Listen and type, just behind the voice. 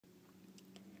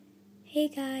Hey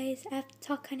guys, I have to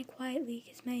talk kind of quietly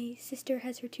because my sister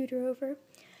has her tutor over.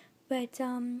 But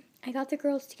I got the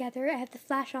girls together. I have the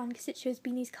flash on because it shows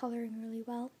Beanie's coloring really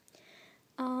well.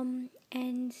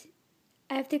 And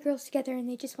I have the girls together and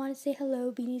they just want to say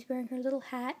hello. Beanie's wearing her little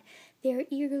hat. They are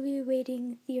eagerly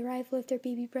awaiting the arrival of their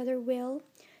baby brother Will,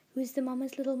 who's the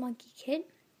mama's little monkey kit.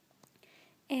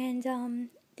 And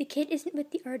the kit isn't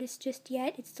with the artist just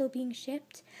yet. It's still being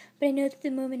shipped. But I know that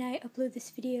the moment I upload this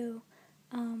video,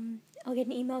 I'll get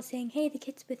an email saying, hey, the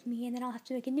kit's with me, and then I'll have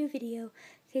to make a new video,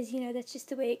 because, that's just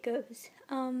the way it goes.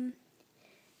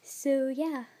 So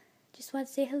yeah, just want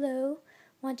to say hello,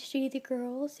 want to show you the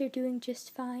girls, they're doing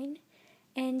just fine,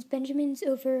 and Benjamin's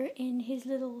over in his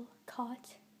little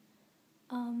cot.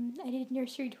 I did a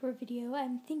nursery tour video.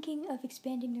 I'm thinking of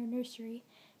expanding their nursery,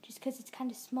 just because it's kind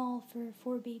of small for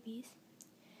 4 babies.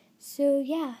 So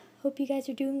yeah, hope you guys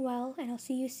are doing well, and I'll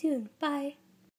see you soon. Bye!